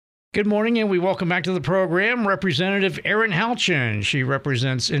Good morning, and we welcome back to the program Representative Erin Houchin. She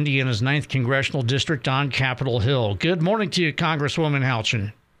represents Indiana's 9th Congressional District on Capitol Hill. Good morning to you, Congresswoman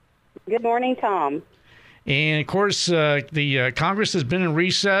Houchin. Good morning, Tom. And, of course, the Congress has been in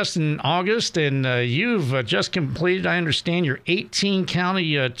recess in August, and you've just completed, I understand, your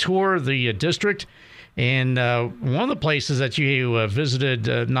 18-county tour of the district. And one of the places that you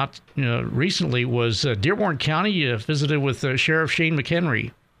visited not recently was Dearborn County. You visited with Sheriff Shane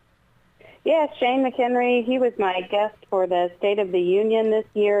McHenry. Yes, Shane McHenry, he was my guest for the State of the Union this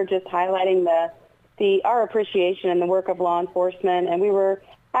year, just highlighting our appreciation in the work of law enforcement. And we were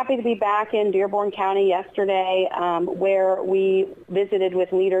happy to be back in Dearborn County yesterday, where we visited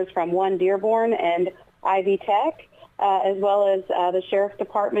with leaders from One Dearborn and Ivy Tech, as well as the Sheriff's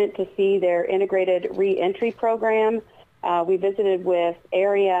Department to see their integrated reentry program. We visited with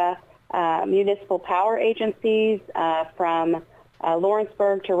area municipal power agencies from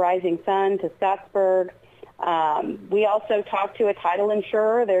Lawrenceburg to Rising Sun to Scottsburg. We also talked to a title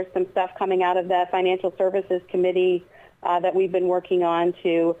insurer. There's some stuff coming out of the Financial Services Committee that we've been working on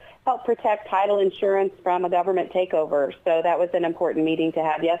to help protect title insurance from a government takeover. So that was an important meeting to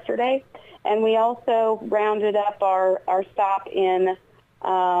have yesterday. And we also rounded up our stop in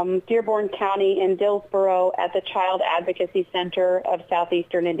Dearborn County in Dillsboro at the Child Advocacy Center of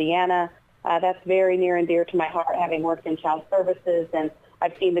Southeastern Indiana. That's very near and dear to my heart, having worked in child services, and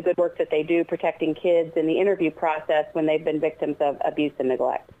I've seen the good work that they do protecting kids in the interview process when they've been victims of abuse and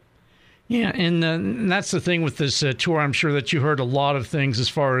neglect. Yeah, and that's the thing with this tour. I'm sure that you heard a lot of things as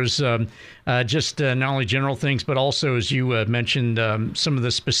far as just not only general things, but also, as you mentioned, some of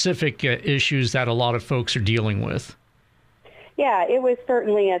the specific issues that a lot of folks are dealing with. Yeah, it was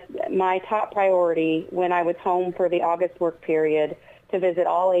certainly my top priority when I was home for the August work period to visit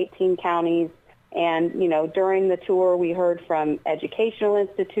all 18 counties. And, during the tour, we heard from educational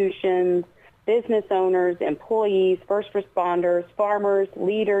institutions, business owners, employees, first responders, farmers,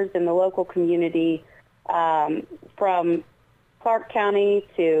 leaders in the local community, from Clark County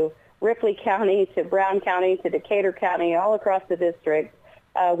to Ripley County to Brown County to Decatur County, all across the district.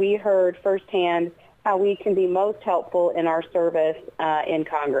 We heard firsthand how we can be most helpful in our service in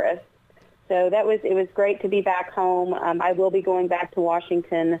Congress. So it was great to be back home. I will be going back to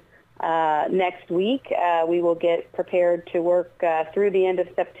Washington next week. We will get prepared to work through the end of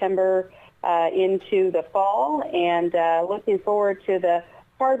September into the fall, and looking forward to the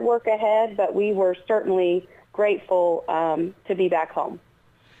hard work ahead, but we were certainly grateful to be back home.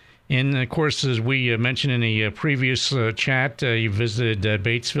 And, of course, as we mentioned in a previous chat, you visited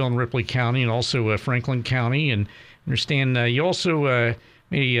Batesville and Ripley County and also Franklin County. And I understand you also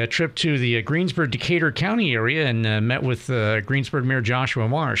made a trip to the Greensburg-Decatur County area and met with Greensburg Mayor Joshua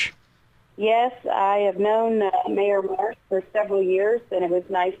Marsh. Yes, I have known Mayor Marsh for several years, and it was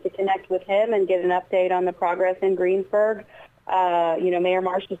nice to connect with him and get an update on the progress in Greensburg. Mayor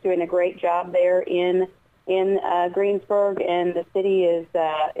Marsh is doing a great job there in Greensburg, and the city is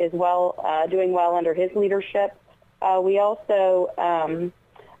doing well under his leadership. We also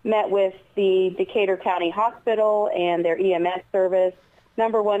met with the Decatur County Hospital and their EMS service,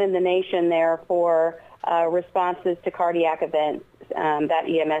 number one in the nation there for responses to cardiac events. That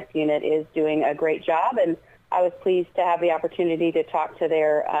EMS unit is doing a great job, and I was pleased to have the opportunity to talk to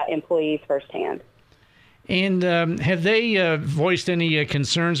their employees firsthand. And have they voiced any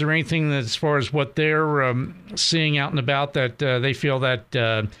concerns or anything as far as what they're seeing out and about that they feel that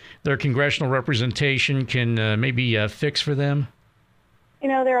their congressional representation can maybe fix for them?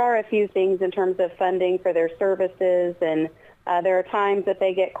 There are a few things in terms of funding for their services, and there are times that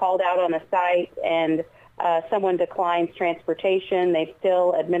they get called out on a site and someone declines transportation. They've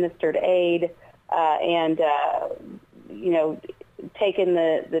still administered aid and taken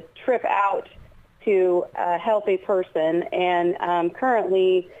the trip out to help a person. And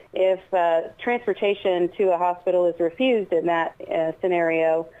currently, if transportation to a hospital is refused in that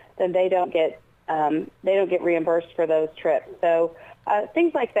scenario, then they don't get reimbursed for those trips. So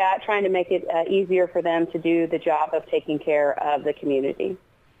things like that, trying to make it easier for them to do the job of taking care of the community.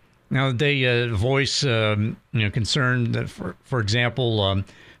 Now, they voice concern that, for example,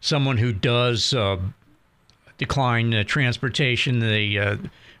 someone who does decline transportation,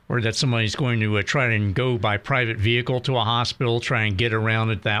 or that somebody's going to try and go by private vehicle to a hospital, try and get around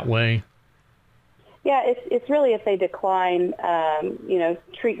it that way. Yeah, it's really if they decline,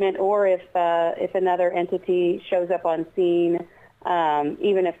 treatment, or if another entity shows up on scene,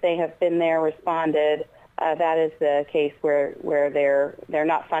 even if they have been there, responded. That is the case where they're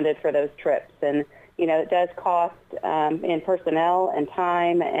not funded for those trips, and it does cost in personnel and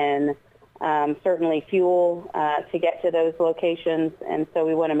time and certainly fuel to get to those locations, and so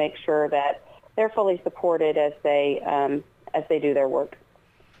we want to make sure that they're fully supported as they do their work.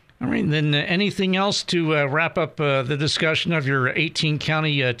 All right, then anything else to wrap up the discussion of your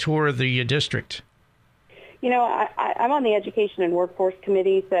 18-county tour of the district? You know, I'm on the Education and Workforce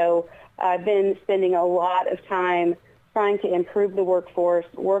Committee, so I've been spending a lot of time trying to improve the workforce,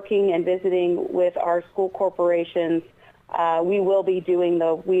 working and visiting with our school corporations. We will be doing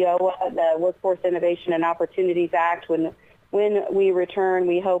the WIOA, the Workforce Innovation and Opportunities Act. When we return,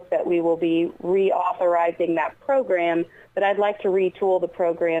 we hope that we will be reauthorizing that program, but I'd like to retool the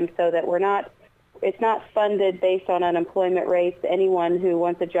program so that it's not funded based on unemployment rates. Anyone who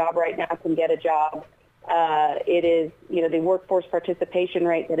wants a job right now can get a job. It is, the workforce participation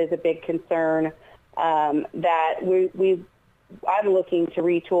rate that is a big concern. That I'm looking to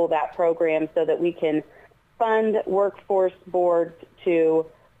retool that program so that we can fund workforce boards to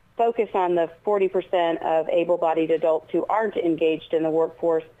focus on the 40% of able-bodied adults who aren't engaged in the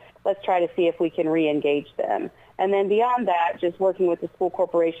workforce. Let's try to see if we can re-engage them. And then beyond that, just working with the school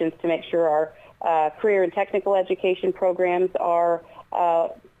corporations to make sure our career and technical education programs are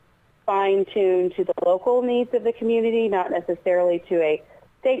fine-tuned to the local needs of the community, not necessarily to a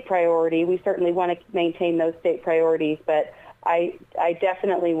state priority. We certainly want to maintain those state priorities, but I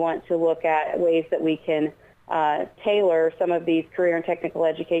definitely want to look at ways that we can tailor some of these career and technical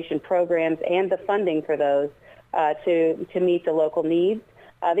education programs and the funding for those to meet the local needs.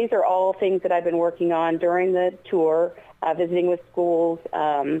 These are all things that I've been working on during the tour, visiting with schools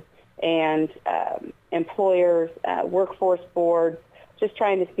and employers, workforce boards, just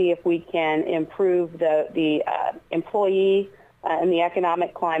trying to see if we can improve the employee and the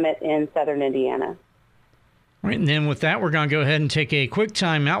economic climate in southern Indiana. All right, and then with that, we're going to go ahead and take a quick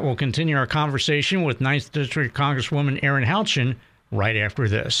time out. We'll continue our conversation with 9th District Congresswoman Erin Houchin right after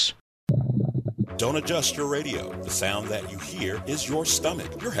this. Don't adjust your radio. The sound that you hear is your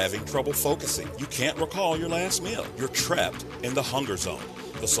stomach. You're having trouble focusing. You can't recall your last meal. You're trapped in the hunger zone.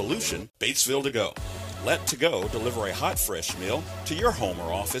 The solution, Batesville To Go. Let To Go deliver a hot, fresh meal to your home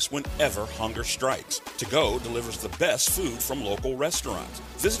or office whenever hunger strikes. To Go delivers the best food from local restaurants.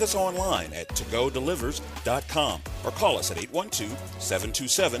 Visit us online at togodelivers.com or call us at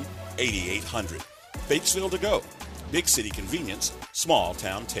 812-727-8800. Batesville To Go. Big city convenience, small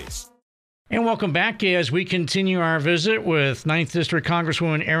town taste. And welcome back as we continue our visit with 9th District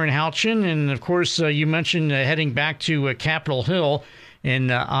Congresswoman Erin Houchin. And, of course, you mentioned heading back to Capitol Hill.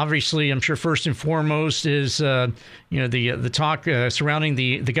 And obviously, I'm sure first and foremost is, the talk surrounding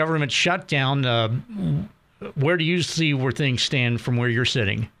the government shutdown. Where do you see where things stand from where you're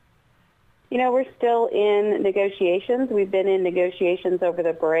sitting? We're still in negotiations. We've been in negotiations over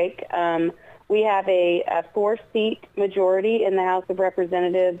the break. We have a 4-seat majority in the House of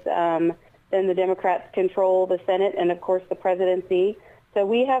Representatives. Then the Democrats control the Senate and, of course, the presidency. So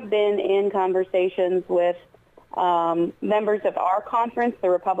we have been in conversations with members of our conference, the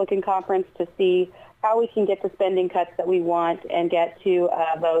Republican conference, to see how we can get the spending cuts that we want and get to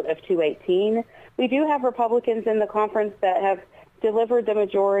a vote of 218. We do have Republicans in the conference that have delivered the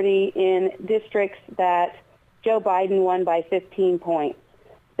majority in districts that Joe Biden won by 15 points.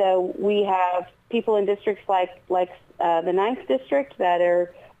 So we have people in districts like the 9th District that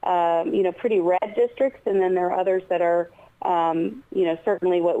are pretty red districts, and then there are others that are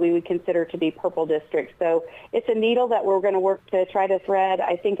certainly what we would consider to be purple districts. So it's a needle that we're going to work to try to thread.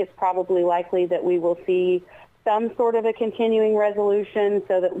 I think it's probably likely that we will see some sort of a continuing resolution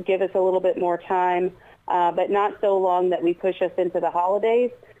so that will give us a little bit more time, but not so long that we push us into the holidays.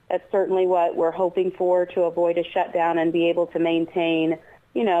 That's certainly what we're hoping for, to avoid a shutdown and be able to maintain,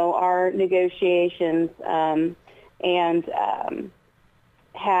 our negotiations and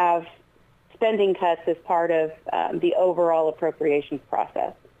have spending cuts as part of the overall appropriations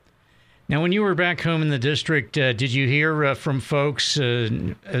process. Now, when you were back home in the district, did you hear from folks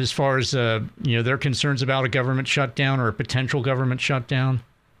as far as their concerns about a government shutdown or a potential government shutdown?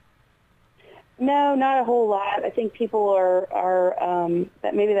 No, not a whole lot. I think people are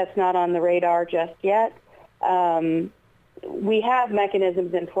that maybe that's not on the radar just yet. We have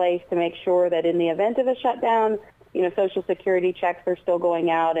mechanisms in place to make sure that in the event of a shutdown, Social Security checks are still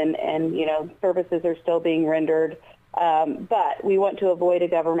going out and services are still being rendered. But we want to avoid a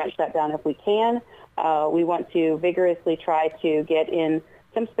government shutdown if we can. We want to vigorously try to get in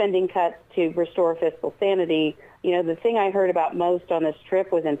some spending cuts to restore fiscal sanity. The thing I heard about most on this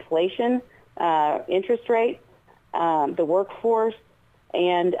trip was inflation, interest rates, the workforce,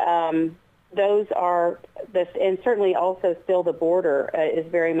 and those are and certainly also still the border is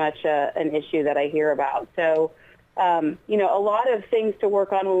very much an issue that I hear about. So a lot of things to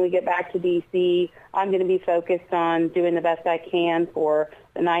work on when we get back to D.C. I'm going to be focused on doing the best I can for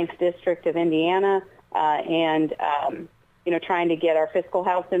the 9th District of Indiana and trying to get our fiscal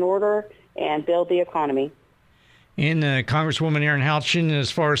house in order and build the economy. And Congresswoman Erin Houchin,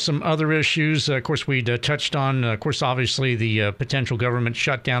 as far as some other issues, of course, we touched on, obviously, the potential government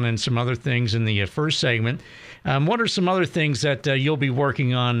shutdown and some other things in the first segment. What are some other things that you'll be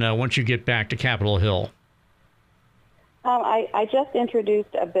working on once you get back to Capitol Hill? I just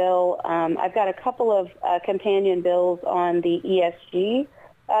introduced a bill. I've got a couple of companion bills on the ESG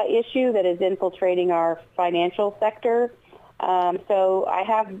issue that is infiltrating our financial sector. So I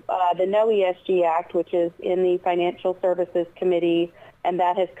have the No ESG Act, which is in the Financial Services Committee, and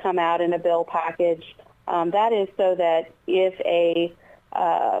that has come out in a bill package. That is so that if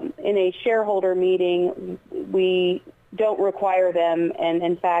in a shareholder meeting, we don't require them, and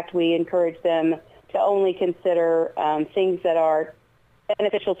in fact, we encourage them to only consider things that are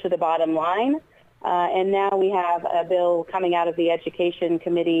beneficial to the bottom line. And now we have a bill coming out of the Education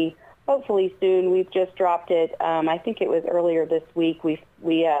Committee, hopefully soon. We've just dropped it. I think it was earlier this week. We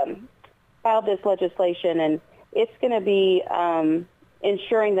filed this legislation, and it's going to be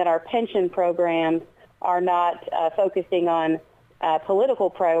ensuring that our pension programs are not focusing on political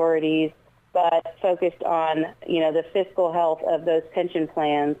priorities, but focused on, the fiscal health of those pension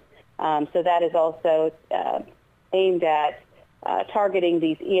plans. So that is also aimed at targeting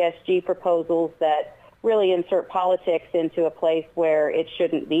these ESG proposals that really insert politics into a place where it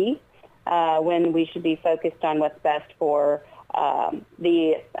shouldn't be, when we should be focused on what's best for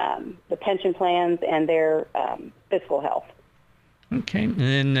the pension plans and their fiscal health. Okay. And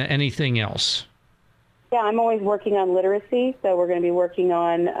then anything else? Yeah, I'm always working on literacy. So we're going to be working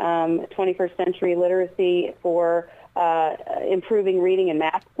on 21st century literacy for improving reading and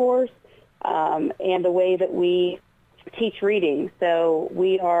math scores, and the way that we teach reading. So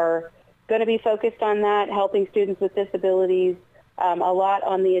we are going to be focused on that, helping students with disabilities, a lot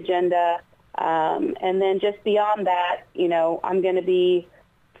on the agenda. And then just beyond that, I'm going to be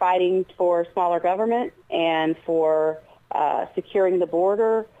fighting for smaller government and for securing the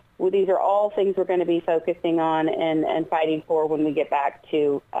border. These are all things we're going to be focusing on and fighting for when we get back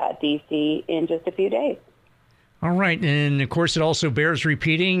to D.C. in just a few days. All right. And, of course, it also bears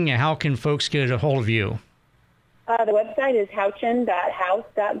repeating. How can folks get a hold of you? The website is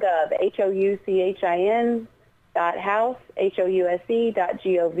houchin.house.gov, HOUCHIN.house,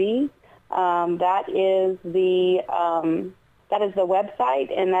 HOUSE.gov. That is the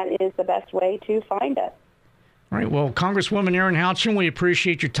website, and that is the best way to find us. All right. Well, Congresswoman Erin Houchin, we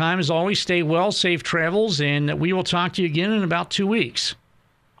appreciate your time. As always, stay well, safe travels, and we will talk to you again in about 2 weeks.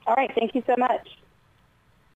 All right. Thank you so much.